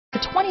The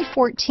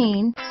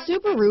 2014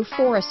 Subaru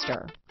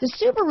Forester. The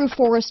Subaru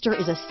Forester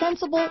is a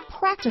sensible,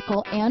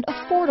 practical, and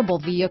affordable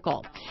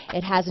vehicle.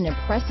 It has an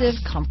impressive,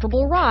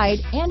 comfortable ride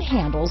and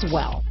handles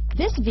well.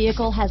 This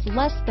vehicle has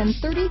less than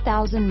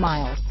 30,000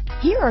 miles.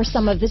 Here are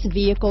some of this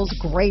vehicle's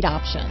great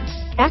options: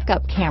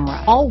 backup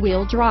camera,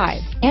 all-wheel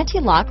drive,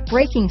 anti-lock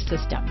braking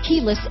system,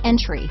 keyless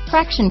entry,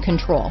 traction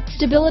control,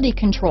 stability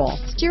control,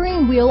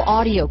 steering wheel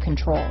audio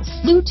controls,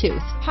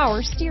 Bluetooth,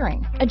 power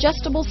steering,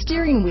 adjustable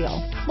steering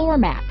wheel, floor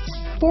mats,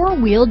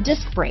 four-wheel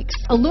disc brakes,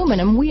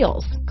 aluminum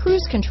wheels,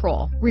 cruise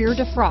control, rear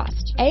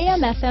defrost,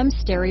 AM/FM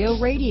stereo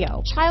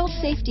radio, child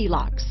safety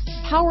locks,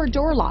 power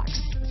door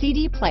locks,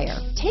 CD player.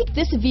 Take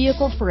this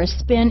vehicle for a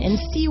spin and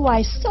see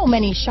why so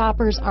many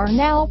shoppers are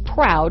now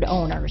proud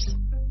owners.